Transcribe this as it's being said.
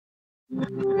Do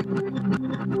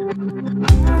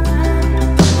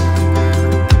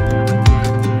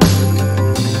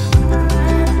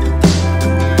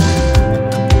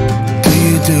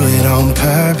it on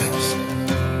purpose,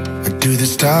 or do the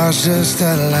stars just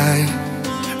align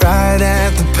right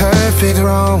at the perfect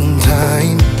wrong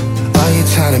time? Are you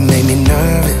trying to make me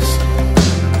nervous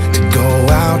to go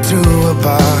out to a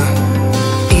bar?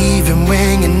 Even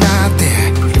when you're not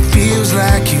there, it feels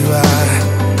like you are.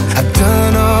 I've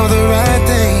done all the right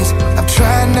things, I've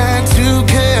tried not to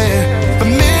care, but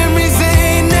memories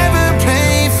ain't never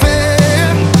played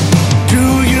fair. Do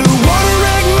you wanna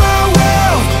wreck my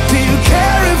world? Do you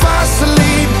care if I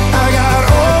sleep? I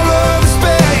got all of the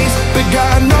space, but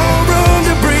got no room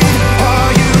to breathe.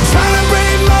 Are you trying to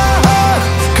break my heart?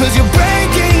 Cause you're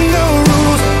breaking the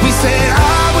rules. We said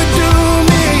I would do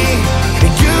me,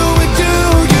 and you would do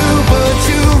you, but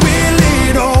you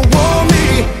really don't want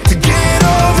me to get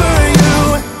over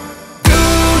you. Do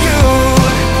you?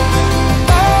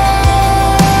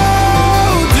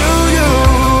 Oh, do you?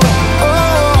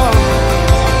 Oh.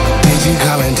 Did you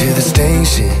call into the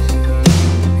station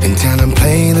in town and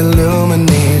play the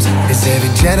Lumineers? Is every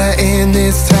Jetta in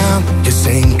this town your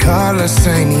same color,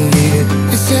 same year?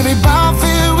 Is every bar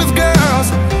filled with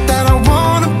girls that I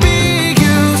wanna be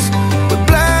used, with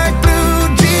black, blue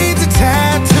jeans and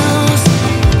tattoos?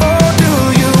 Or do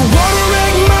you wanna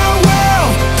wreck my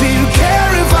world? Do you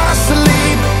care if I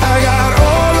sleep? I got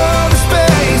all of the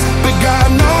space, but got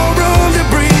no room to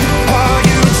breathe. Are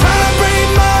you trying to break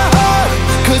my heart?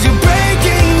 Cause you're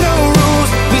breaking the rules.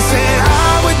 We said I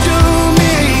would do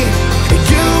me, and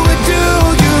you would do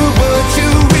you, but you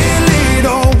really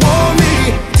don't want me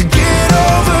to get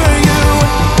over you.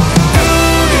 Do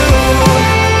you?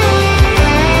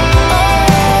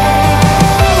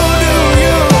 Oh, do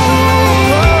you?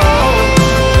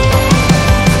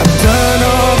 I've done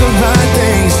all the right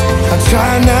things, I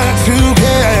try not to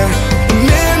care, but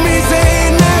memories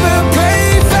ain't never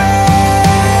played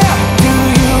fair. Do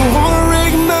you wanna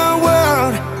wreck my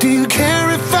world? Do you care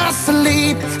if I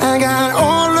sleep? I got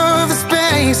all of the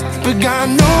space, but got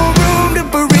no room to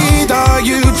breathe. Are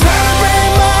you trying